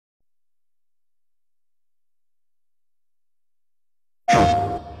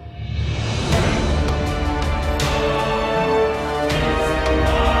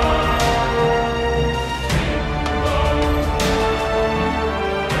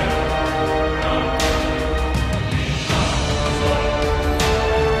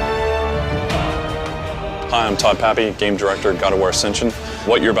I'm Todd Pappy, game director at God of War Ascension.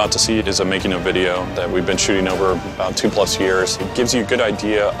 What you're about to see is a making of video that we've been shooting over about 2+ years. It gives you a good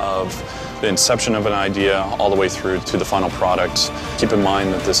idea of the inception of an idea all the way through to the final product. Keep in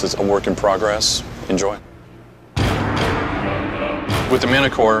mind that this is a work in progress. Enjoy. With the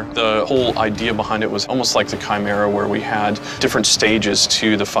Manticore, the whole idea behind it was almost like the Chimera, where we had different stages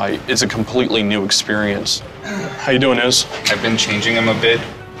to the fight. It's a completely new experience. How you doing, Iz? I've been changing them a bit.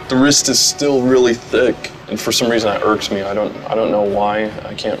 The wrist is still really thick, and for some reason that irks me. I don't know why.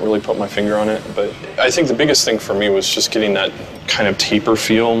 I can't really put my finger on it, but I think the biggest thing for me was just getting that kind of taper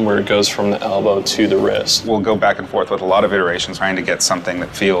feel where it goes from the elbow to the wrist. We'll go back and forth with a lot of iterations trying to get something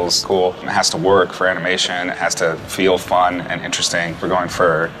that feels cool. It has to work for animation. It has to feel fun and interesting. We're going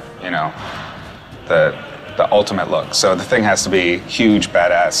for, you know, the ultimate look. So the thing has to be huge,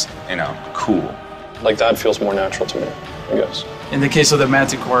 badass, you know, cool. Like that feels more natural to me, I guess. In the case of the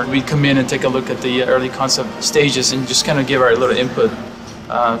Manticore, we come in and take a look at the early concept stages and just kind of give our little input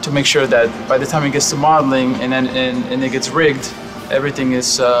to make sure that by the time it gets to modeling and it gets rigged, everything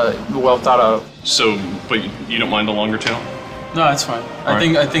is well thought out. So, but you don't mind the longer tail? No, that's fine. I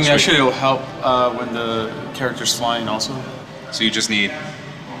think actually it'll help when the character's flying also. So you just need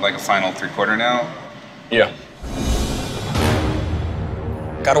like a final 3/4 now? Yeah.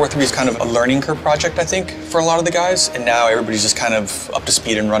 God of War 3 is kind of a learning curve project, I think, for a lot of the guys, and now everybody's just kind of up to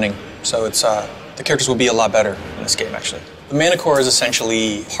speed and running. So it's the characters will be a lot better in this game, actually. The Manticore is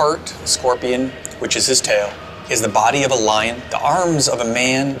essentially part scorpion, which is his tail. He has the body of a lion, the arms of a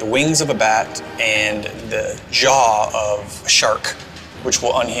man, the wings of a bat, and the jaw of a shark, which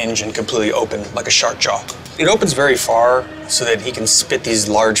will unhinge and completely open like a shark jaw. It opens very far so that he can spit these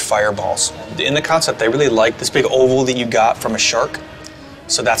large fireballs. In the concept, they really like this big oval that you got from a shark.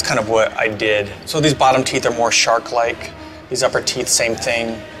 So that's kind of what I did. So these bottom teeth are more shark-like. These upper teeth, same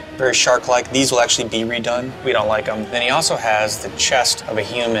thing, very shark-like. These will actually be redone. We don't like them. Then he also has the chest of a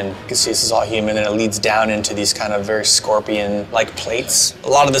human. You can see this is all human, and it leads down into these kind of very scorpion-like plates. A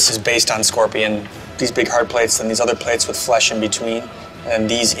lot of this is based on scorpion. These big hard plates, and these other plates with flesh in between, and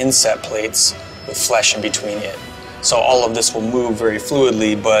these inset plates with flesh in between it. So all of this will move very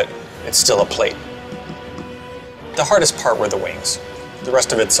fluidly, but it's still a plate. The hardest part were the wings. The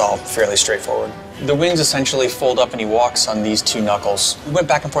rest of it's all fairly straightforward. The wings essentially fold up and he walks on these two knuckles. We went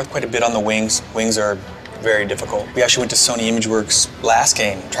back and forth quite a bit on the wings. Wings are very difficult. We actually went to Sony ImageWorks last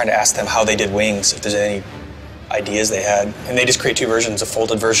game trying to ask them how they did wings, if there's any ideas they had. And they just create two versions, a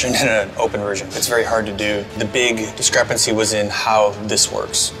folded version and an open version. It's very hard to do. The big discrepancy was in how this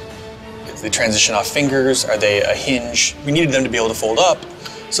works. Is they transition off fingers? Are they a hinge? We needed them to be able to fold up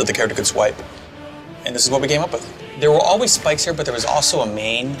so the character could swipe. And this is what we came up with. There were always spikes here, but there was also a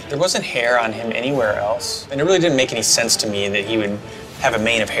mane. There wasn't hair on him anywhere else. And it really didn't make any sense to me that he would have a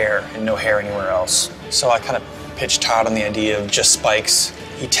mane of hair and no hair anywhere else. So I kind of pitched Todd on the idea of just spikes.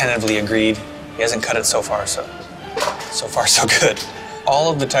 He tentatively agreed. He hasn't cut it so far, so far so good.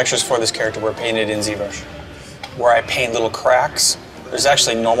 All of the textures for this character were painted in ZBrush. Where I paint little cracks, there's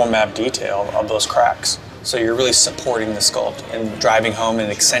actually normal map detail of those cracks. So you're really supporting the sculpt and driving home and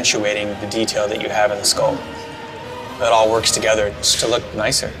accentuating the detail that you have in the sculpt. It all works together just to look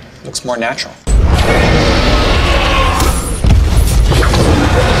nicer. It looks more natural.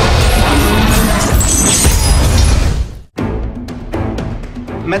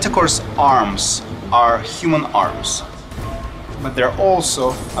 Manticore's arms are human arms, but they're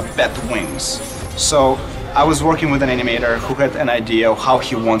also a bat wings. So I was working with an animator who had an idea of how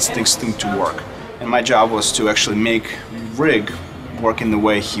he wants things to work. And my job was to actually make rig work in the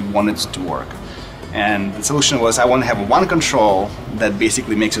way he wanted it to work. And the solution was I want to have one control that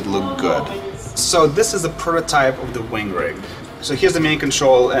basically makes it look good. So this is a prototype of the wing rig. So here's the main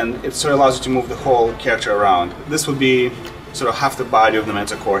control, and it sort of allows you to move the whole character around. This would be sort of half the body of the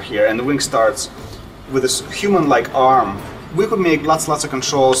Manticore here, and the wing starts with this human-like arm. We could make lots of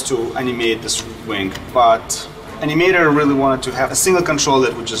controls to animate this wing, but animator really wanted to have a single control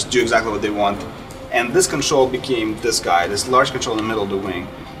that would just do exactly what they want. And this control became this guy, this large control in the middle of the wing.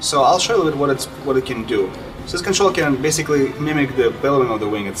 So I'll show you a little bit what it can do. So this control can basically mimic the billowing of the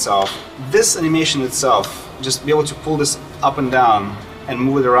wing itself. This animation itself, just be able to pull this up and down and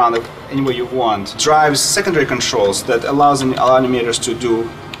move it around any way you want, drives secondary controls that allow animators to do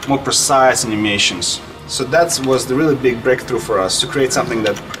more precise animations. So that was the really big breakthrough for us, to create something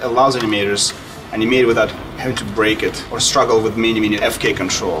that allows animators animate without having to break it or struggle with many FK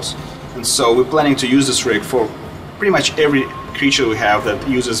controls. And so we're planning to use this rig for pretty much every creature we have that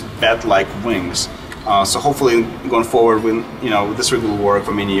uses bat-like wings. So hopefully going forward, this rig will work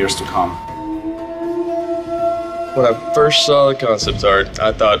for many years to come. When I first saw the concept art,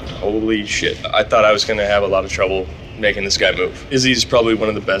 I thought, holy shit. I thought I was going to have a lot of trouble making this guy move. Izzy's probably one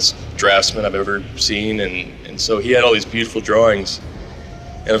of the best draftsmen I've ever seen, and so he had all these beautiful drawings.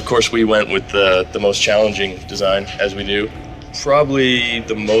 And of course we went with the most challenging design, as we do. Probably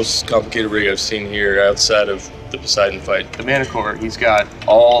the most complicated rig I've seen here outside of the Poseidon fight. The Manticore, he's got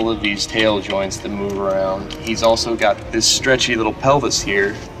all of these tail joints that move around. He's also got this stretchy little pelvis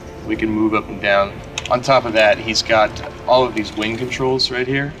here. We can move up and down. On top of that, he's got all of these wing controls right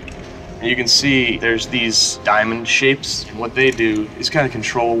here. And you can see there's these diamond shapes, and what they do is kind of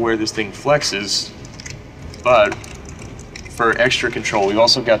control where this thing flexes. But for extra control, we've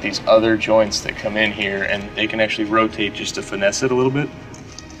also got these other joints that come in here, and they can actually rotate just to finesse it a little bit.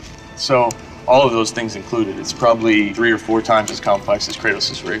 So all of those things included, it's probably 3 or 4 times as complex as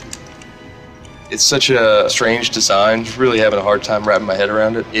Kratos' rig. It's such a strange design, really having a hard time wrapping my head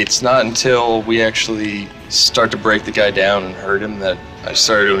around it. It's not until we actually start to break the guy down and hurt him that I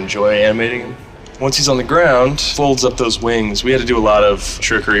started to enjoy animating him. Once he's on the ground, folds up those wings. We had to do a lot of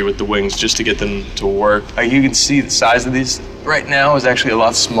trickery with the wings just to get them to work. You can see the size of these right now is actually a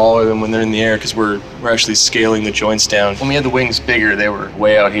lot smaller than when they're in the air because we're actually scaling the joints down. When we had the wings bigger, they were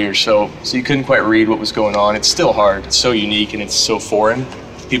way out here, so you couldn't quite read what was going on. It's still hard. It's so unique and it's so foreign.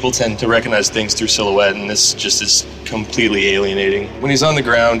 People tend to recognize things through silhouette, and this just is completely alienating. When he's on the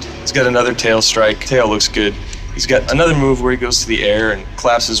ground, he's got another tail strike. Tail looks good. He's got another move where he goes to the air and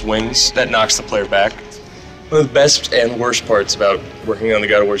claps his wings. That knocks the player back. One of the best and worst parts about working on the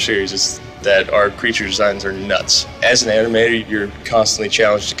God of War series is that our creature designs are nuts. As an animator, you're constantly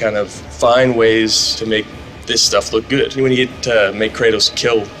challenged to kind of find ways to make this stuff look good. When you get to make Kratos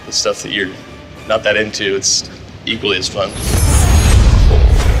kill the stuff that you're not that into, it's equally as fun.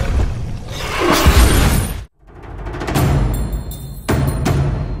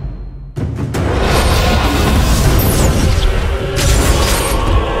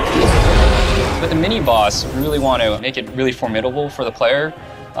 With the mini boss, we really want to make it really formidable for the player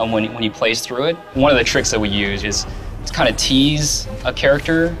when he plays through it. One of the tricks that we use is to kind of tease a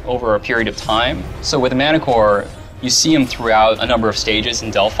character over a period of time. So with the Manticore, you see him throughout a number of stages in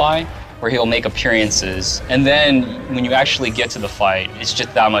Delphi where he'll make appearances. And then when you actually get to the fight, it's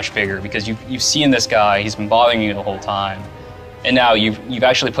just that much bigger because you've seen this guy, he's been bothering you the whole time. And now you've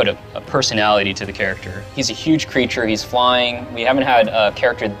actually put a personality to the character. He's a huge creature, he's flying. We haven't had a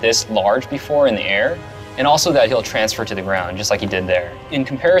character this large before in the air. And also that he'll transfer to the ground, just like he did there. In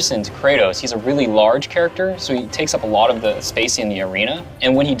comparison to Kratos, he's a really large character, so he takes up a lot of the space in the arena.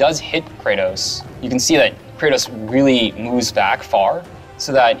 And when he does hit Kratos, you can see that Kratos really moves back far,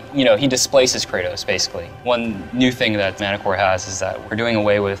 so that, he displaces Kratos, basically. One new thing that Manticore has is that we're doing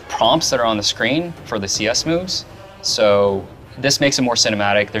away with prompts that are on the screen for the CS moves. So this makes it more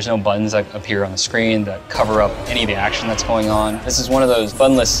cinematic. There's no buttons that appear on the screen that cover up any of the action that's going on. This is one of those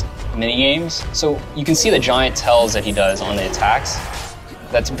buttonless mini games. So you can see the giant tells that he does on the attacks.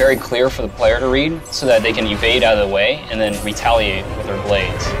 That's very clear for the player to read so that they can evade out of the way and then retaliate with their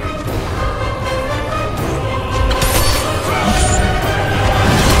blades.